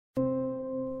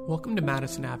Welcome to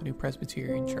Madison Avenue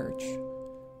Presbyterian Church.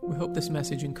 We hope this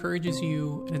message encourages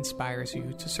you and inspires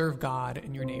you to serve God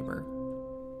and your neighbor.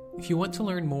 If you want to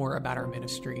learn more about our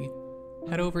ministry,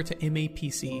 head over to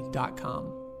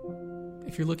mapc.com.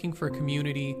 If you're looking for a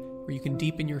community where you can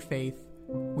deepen your faith,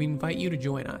 we invite you to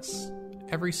join us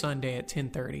every Sunday at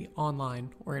 10:30,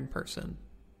 online or in person.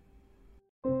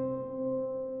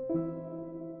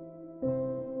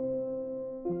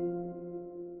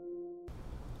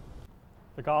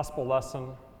 The Gospel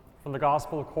lesson from the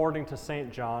Gospel according to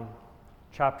St. John,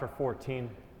 chapter 14.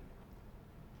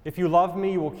 If you love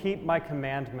me, you will keep my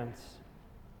commandments,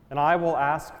 and I will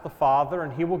ask the Father,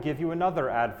 and he will give you another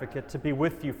advocate to be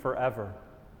with you forever.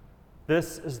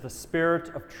 This is the Spirit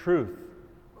of truth,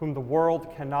 whom the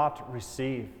world cannot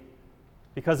receive,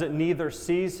 because it neither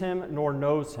sees him nor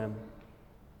knows him.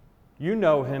 You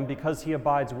know him because he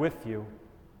abides with you,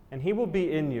 and he will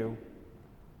be in you.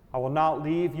 I will not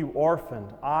leave you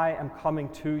orphaned. I am coming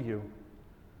to you.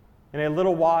 In a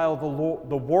little while,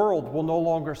 the world will no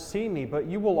longer see me, but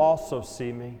you will also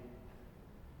see me.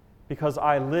 Because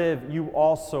I live, you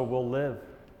also will live.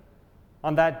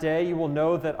 On that day, you will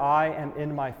know that I am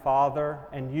in my Father,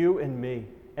 and you in me,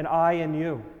 and I in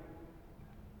you.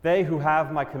 They who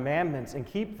have my commandments and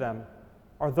keep them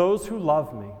are those who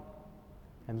love me.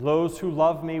 And those who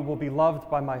love me will be loved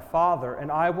by my Father,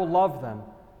 and I will love them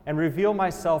and reveal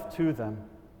myself to them.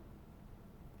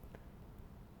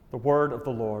 The word of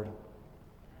the Lord.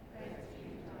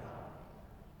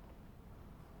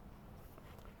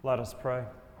 Let us pray.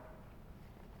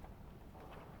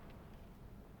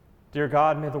 Dear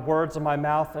God, may the words of my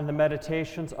mouth and the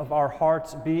meditations of our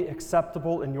hearts be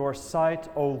acceptable in your sight,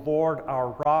 O Lord, our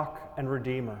rock and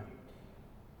redeemer.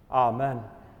 Amen.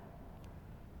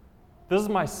 This is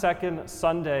my second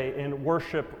Sunday in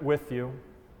worship with you.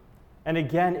 And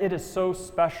again, it is so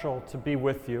special to be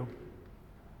with you.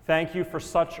 Thank you for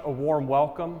such a warm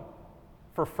welcome.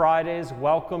 For Friday's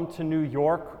Welcome to New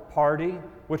York party,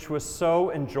 which was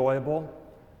so enjoyable.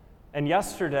 And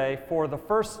yesterday, for the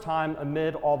first time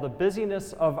amid all the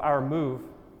busyness of our move,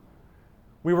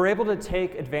 we were able to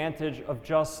take advantage of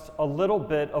just a little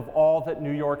bit of all that New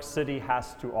York City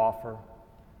has to offer.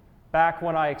 Back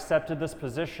when I accepted this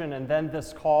position and then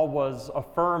this call was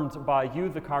affirmed by you,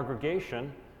 the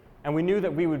congregation, and we knew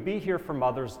that we would be here for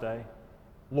Mother's Day,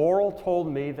 Laurel told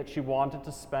me that she wanted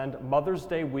to spend Mother's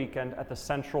Day weekend at the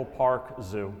Central Park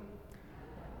Zoo.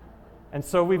 And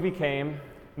so we became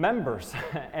members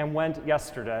and went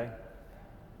yesterday.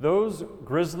 Those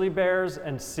grizzly bears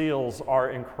and seals are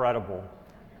incredible.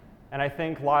 And I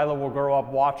think Lila will grow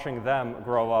up watching them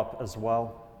grow up as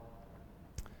well.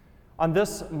 On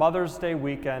this Mother's Day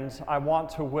weekend, I want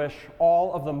to wish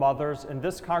all of the mothers in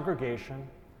this congregation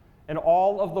and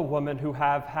all of the women who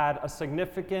have had a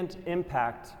significant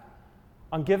impact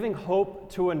on giving hope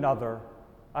to another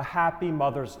a happy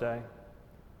Mother's Day.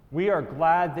 We are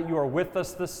glad that you are with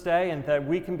us this day and that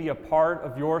we can be a part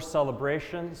of your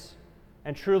celebrations.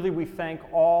 And truly we thank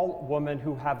all women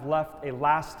who have left a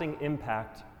lasting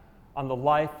impact on the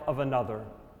life of another,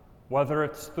 whether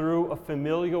it's through a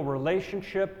familial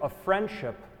relationship, a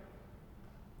friendship,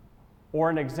 or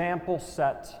an example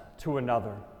set to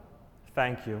another.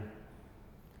 Thank you.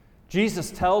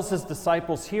 Jesus tells his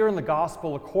disciples here in the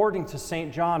Gospel according to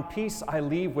St. John, "Peace I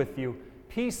leave with you,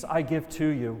 peace I give to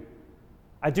you.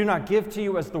 I do not give to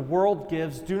you as the world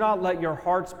gives. Do not let your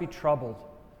hearts be troubled,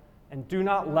 and do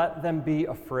not let them be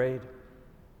afraid."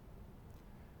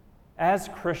 As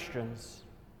Christians,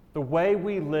 the way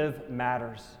we live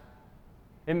matters.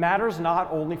 It matters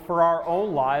not only for our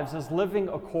own lives as living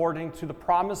according to the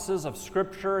promises of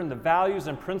Scripture and the values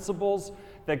and principles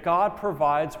that God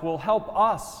provides will help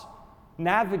us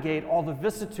navigate all the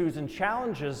vicissitudes and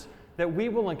challenges that we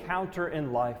will encounter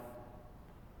in life.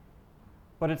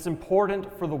 But it's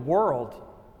important for the world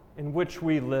in which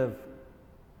we live.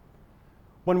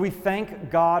 When we thank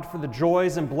God for the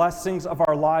joys and blessings of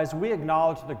our lives, we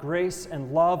acknowledge the grace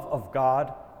and love of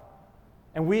God.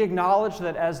 And we acknowledge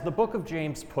that, as the book of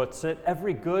James puts it,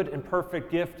 every good and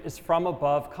perfect gift is from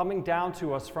above, coming down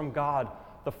to us from God,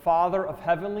 the Father of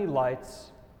heavenly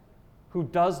lights, who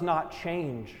does not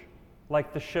change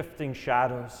like the shifting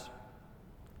shadows.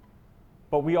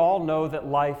 But we all know that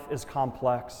life is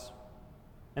complex,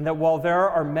 and that while there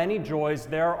are many joys,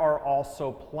 there are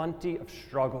also plenty of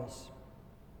struggles,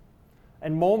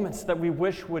 and moments that we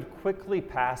wish would quickly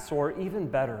pass, or even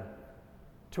better,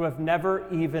 to have never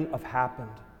even have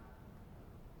happened.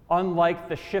 Unlike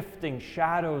the shifting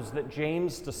shadows that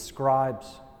James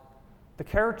describes, the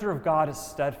character of God is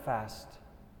steadfast,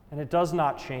 and it does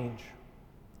not change.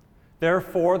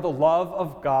 Therefore, the love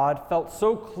of God, felt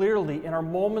so clearly in our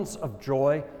moments of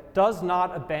joy, does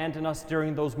not abandon us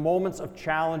during those moments of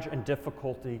challenge and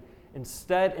difficulty.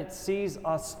 Instead, it sees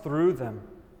us through them,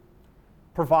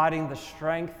 providing the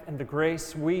strength and the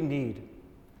grace we need,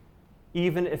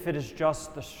 even if it is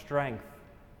just the strength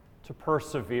to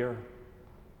persevere.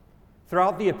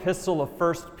 Throughout the epistle of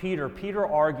 1 Peter, Peter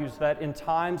argues that in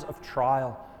times of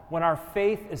trial, when our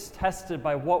faith is tested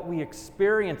by what we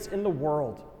experience in the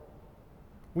world,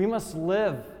 we must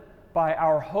live by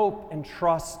our hope and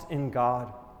trust in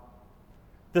God.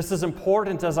 This is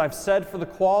important, as I've said, for the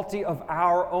quality of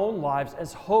our own lives,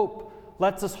 as hope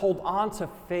lets us hold on to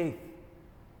faith,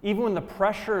 even when the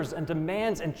pressures and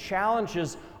demands and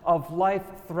challenges of life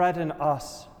threaten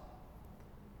us.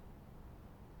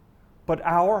 But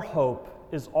our hope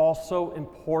is also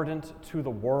important to the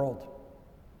world,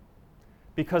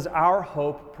 because our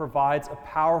hope provides a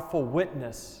powerful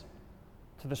witness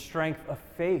to the strength of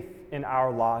faith in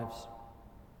our lives.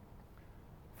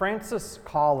 Francis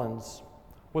Collins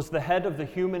was the head of the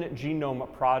Human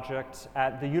Genome Project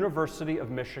at the University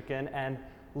of Michigan, and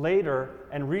later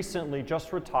and recently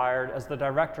just retired as the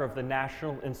director of the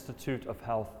National Institute of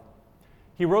Health.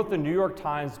 He wrote the New York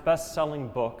Times best-selling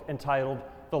book entitled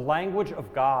The Language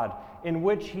of God, in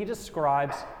which he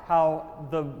describes how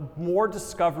the more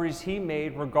discoveries he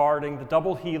made regarding the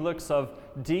double helix of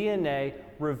DNA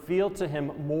revealed to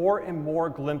him more and more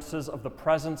glimpses of the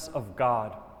presence of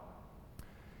God.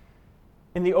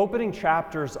 In the opening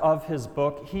chapters of his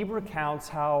book, he recounts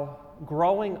how,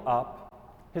 growing up,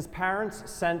 his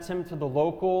parents sent him to the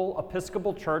local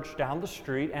Episcopal church down the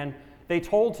street, and they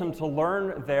told him to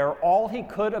learn there all he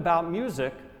could about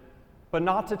music, but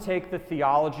not to take the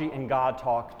theology and God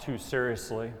talk too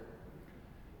seriously.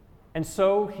 And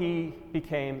so he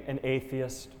became an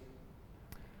atheist.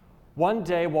 One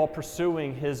day, while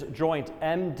pursuing his joint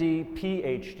MD,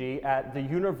 PhD at the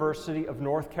University of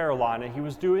North Carolina, he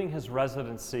was doing his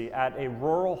residency at a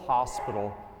rural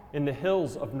hospital in the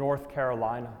hills of North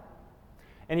Carolina.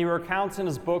 And he recounts in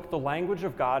his book, The Language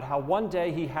of God, how one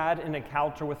day he had an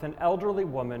encounter with an elderly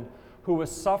woman who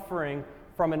was suffering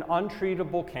from an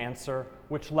untreatable cancer,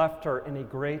 which left her in a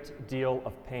great deal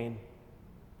of pain.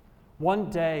 One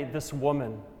day, this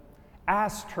woman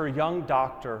asked her young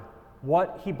doctor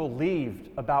what he believed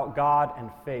about God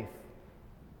and faith.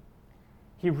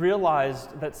 He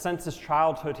realized that since his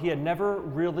childhood, he had never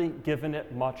really given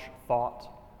it much thought.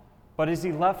 But as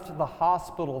he left the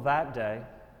hospital that day,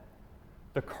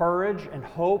 the courage and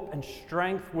hope and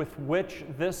strength with which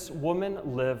this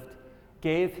woman lived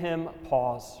gave him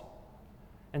pause.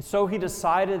 And so he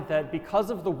decided that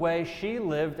because of the way she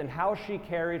lived and how she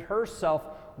carried herself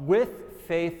with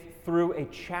faith through a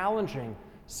challenging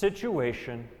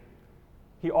situation,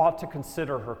 he ought to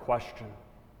consider her question.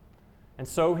 And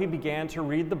so he began to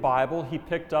read the Bible. He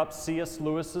picked up C.S.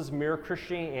 Lewis's Mere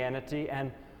Christianity,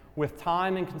 and with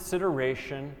time and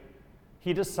consideration,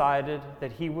 he decided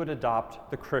that he would adopt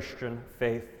the Christian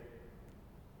faith.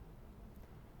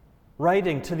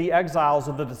 Writing to the exiles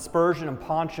of the dispersion in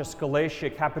Pontus,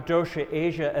 Galatia, Cappadocia,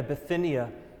 Asia, and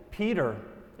Bithynia, Peter,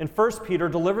 in 1 Peter,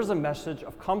 delivers a message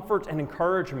of comfort and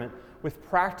encouragement with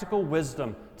practical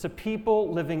wisdom to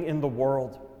people living in the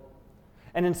world.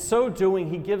 And in so doing,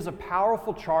 he gives a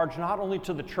powerful charge not only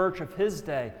to the church of his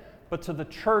day, but to the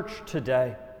church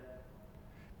today.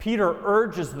 Peter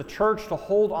urges the church to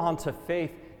hold on to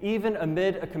faith even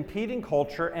amid a competing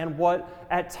culture and what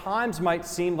at times might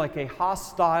seem like a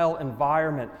hostile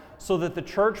environment, so that the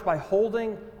church, by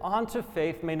holding on to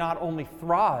faith, may not only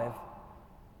thrive,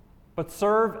 but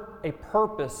serve a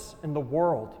purpose in the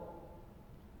world.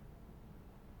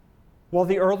 While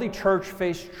the early church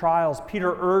faced trials,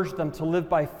 Peter urged them to live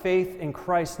by faith in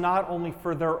Christ, not only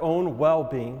for their own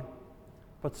well-being,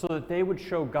 but so that they would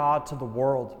show God to the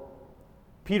world.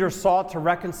 Peter sought to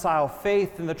reconcile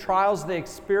faith in the trials they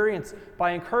experienced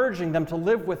by encouraging them to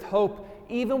live with hope,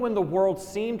 even when the world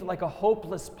seemed like a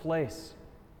hopeless place.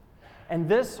 And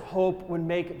this hope would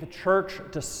make the church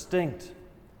distinct.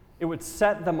 It would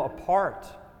set them apart,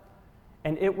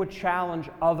 and it would challenge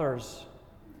others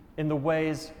in the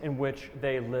ways in which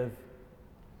they live.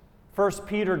 1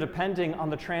 Peter, depending on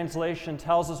the translation,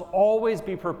 tells us always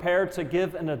be prepared to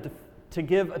give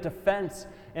a defense,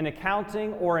 an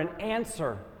accounting, or an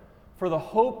answer for the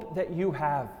hope that you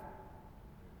have.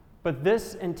 But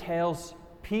this entails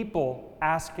people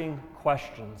asking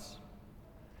questions.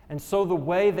 And so the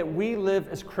way that we live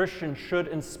as Christians should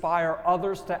inspire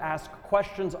others to ask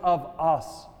questions of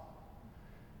us.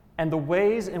 And the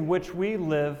ways in which we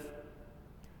live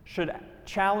should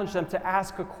challenge them to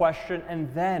ask a question,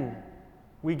 and then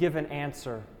we give an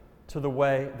answer to the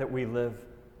way that we live.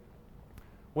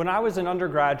 When I was an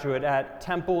undergraduate at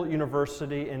Temple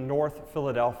University in North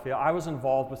Philadelphia, I was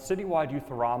involved with Citywide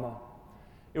Youth-A-Rama.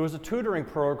 It was a tutoring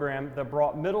program that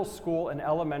brought middle school and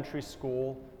elementary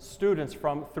school students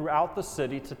from throughout the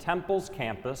city to Temple's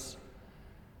campus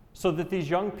so that these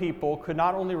young people could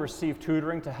not only receive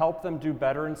tutoring to help them do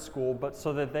better in school, but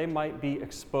so that they might be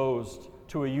exposed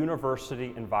to a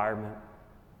university environment.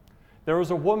 There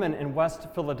was a woman in West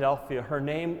Philadelphia. Her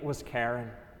name was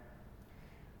Karen.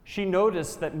 She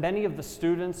noticed that many of the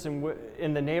students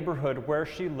in the neighborhood where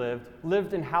she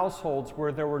lived in households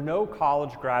where there were no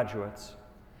college graduates.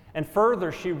 And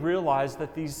further, she realized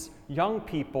that these young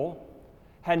people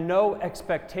had no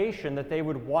expectation that they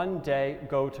would one day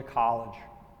go to college.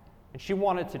 And she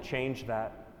wanted to change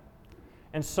that.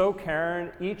 And so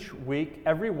Karen, each week,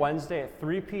 every Wednesday at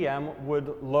 3 p.m.,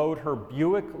 would load her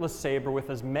Buick LeSabre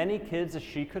with as many kids as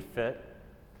she could fit,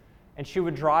 and she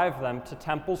would drive them to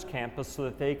Temple's campus so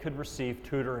that they could receive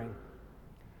tutoring.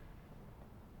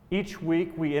 Each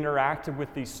week we interacted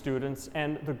with these students,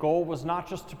 and the goal was not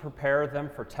just to prepare them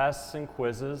for tests and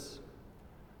quizzes,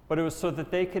 but it was so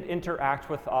that they could interact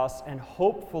with us and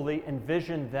hopefully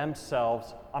envision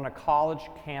themselves on a college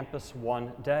campus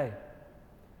one day.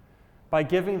 By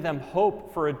giving them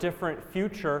hope for a different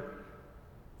future,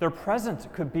 their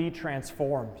present could be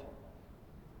transformed.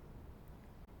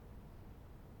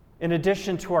 In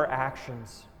addition to our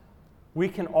actions, we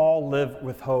can all live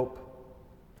with hope.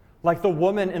 Like the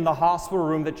woman in the hospital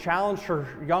room that challenged her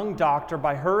young doctor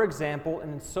by her example,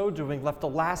 and in so doing left a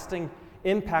lasting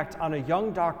impact on a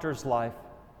young doctor's life,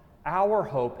 our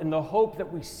hope and the hope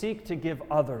that we seek to give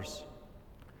others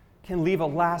can leave a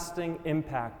lasting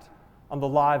impact on the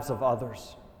lives of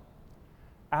others.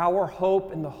 Our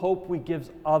hope and the hope we give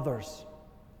others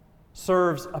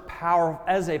serves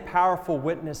as a powerful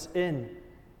witness in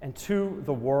and to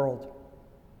the world.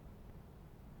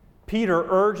 Peter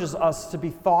urges us to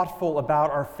be thoughtful about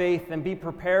our faith and be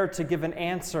prepared to give an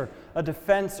answer, a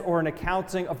defense, or an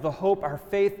accounting of the hope our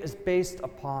faith is based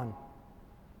upon.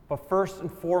 But first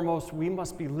and foremost, we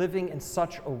must be living in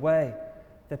such a way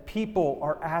that people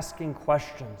are asking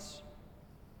questions.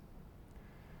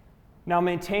 Now,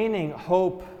 maintaining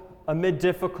hope amid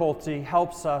difficulty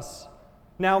helps us.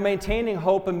 Now, maintaining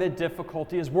hope amid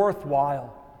difficulty is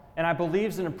worthwhile. And I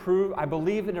believe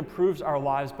it improves our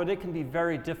lives, but it can be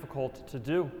very difficult to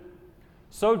do.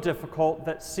 So difficult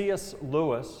that C.S.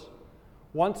 Lewis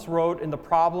once wrote in The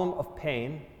Problem of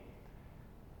Pain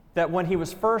that when he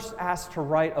was first asked to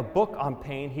write a book on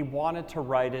pain, he wanted to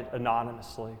write it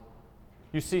anonymously.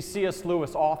 You see, C.S.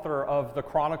 Lewis, author of the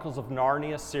Chronicles of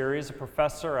Narnia series, a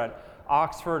professor at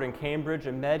Oxford and Cambridge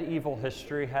in medieval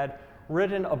history, had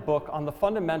written a book on the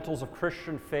fundamentals of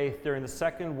Christian faith during the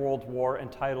Second World War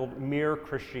entitled Mere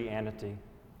Christianity.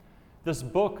 This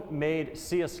book made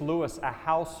C.S. Lewis a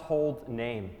household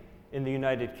name in the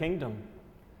United Kingdom.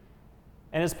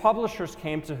 And his publishers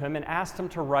came to him and asked him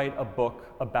to write a book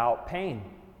about pain.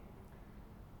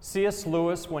 C.S.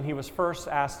 Lewis, when he was first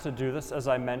asked to do this, as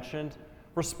I mentioned,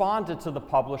 responded to the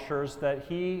publishers that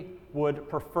he would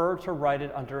prefer to write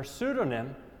it under a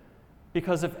pseudonym,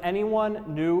 because if anyone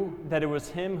knew that it was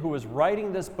him who was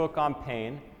writing this book on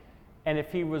pain, and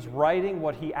if he was writing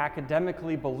what he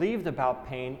academically believed about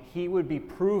pain, he would be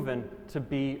proven to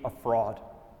be a fraud.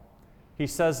 He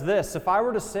says this: if I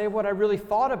were to say what I really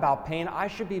thought about pain, I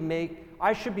should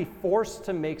be forced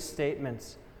to make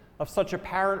statements of such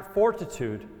apparent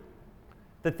fortitude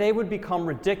that they would become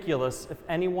ridiculous if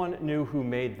anyone knew who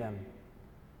made them.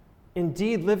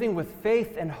 Indeed, living with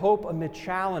faith and hope amid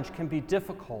challenge can be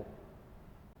difficult.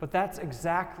 But that's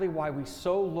exactly why we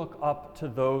so look up to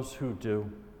those who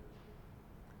do.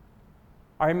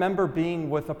 I remember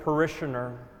being with a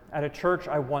parishioner at a church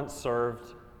I once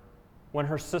served when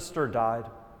her sister died.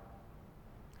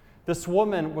 This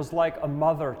woman was like a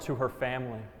mother to her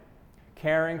family,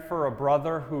 caring for a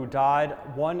brother who died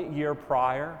 1 year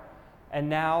prior, and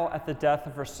now at the death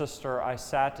of her sister, I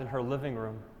sat in her living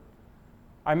room.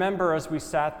 I remember as we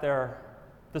sat there,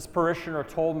 this parishioner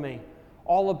told me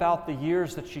all about the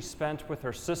years that she spent with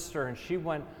her sister, and she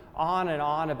went on and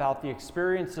on about the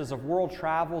experiences of world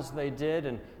travels they did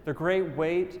and the great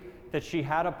weight that she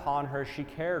had upon her as she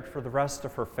cared for the rest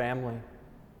of her family.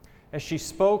 As she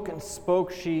spoke and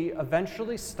spoke, she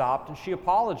eventually stopped and she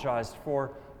apologized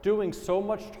for doing so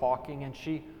much talking, and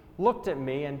she looked at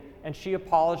me and she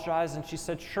apologized and she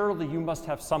said, "Surely you must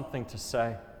have something to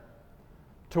say."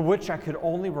 To which I could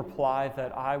only reply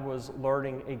that I was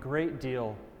learning a great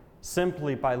deal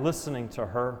simply by listening to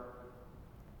her.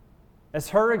 As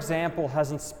her example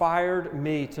has inspired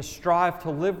me to strive to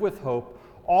live with hope,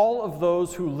 all of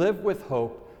those who live with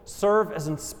hope serve as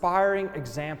inspiring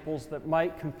examples that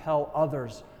might compel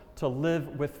others to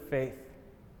live with faith.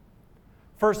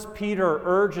 1 Peter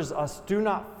urges us, do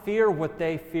not fear what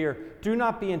they fear. Do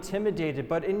not be intimidated,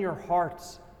 but in your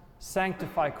hearts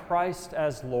sanctify Christ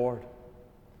as Lord.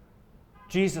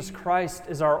 Jesus Christ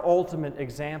is our ultimate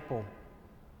example.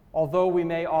 Although we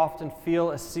may often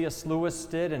feel as C.S. Lewis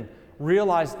did and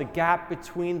realize the gap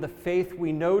between the faith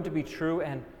we know to be true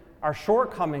and our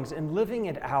shortcomings in living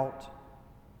it out,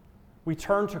 we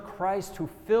turn to Christ who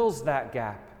fills that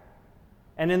gap.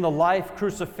 And in the life,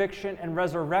 crucifixion, and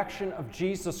resurrection of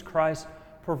Jesus Christ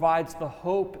provides the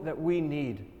hope that we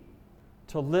need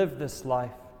to live this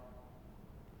life.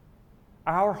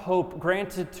 Our hope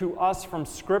granted to us from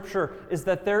Scripture is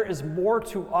that there is more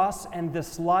to us and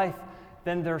this life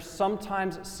than there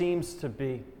sometimes seems to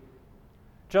be.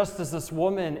 Just as this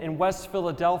woman in West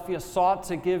Philadelphia sought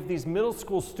to give these middle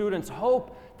school students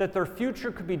hope that their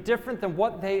future could be different than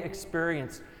what they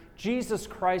experienced, Jesus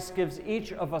Christ gives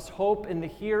each of us hope in the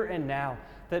here and now,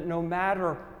 that no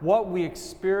matter what we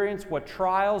experience, what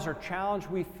trials or challenge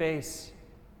we face,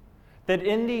 that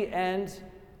in the end,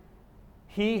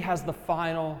 He has the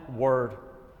final word.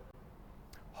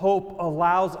 Hope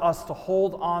allows us to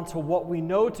hold on to what we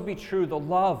know to be true, the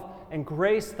love and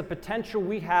grace, the potential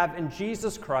we have in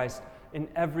Jesus Christ in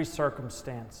every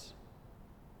circumstance.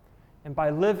 And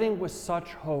by living with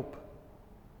such hope,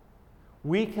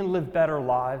 we can live better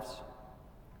lives.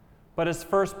 But as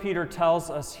 1 Peter tells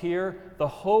us here, the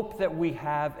hope that we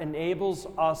have enables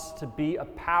us to be a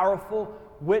powerful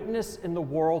witness in the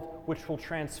world, which will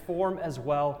transform as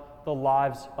well the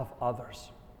lives of others.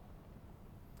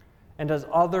 And as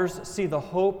others see the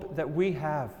hope that we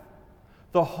have,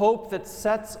 the hope that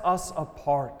sets us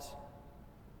apart,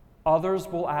 others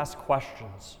will ask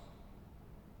questions.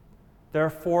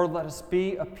 Therefore, let us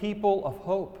be a people of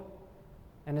hope.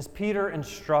 And as Peter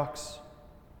instructs,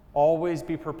 always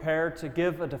be prepared to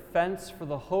give a defense for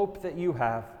the hope that you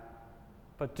have,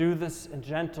 but do this in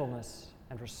gentleness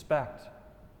and respect,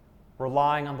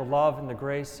 relying on the love and the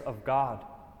grace of God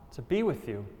to be with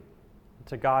you and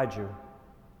to guide you.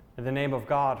 In the name of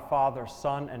God, Father,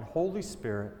 Son, and Holy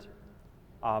Spirit,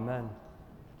 amen.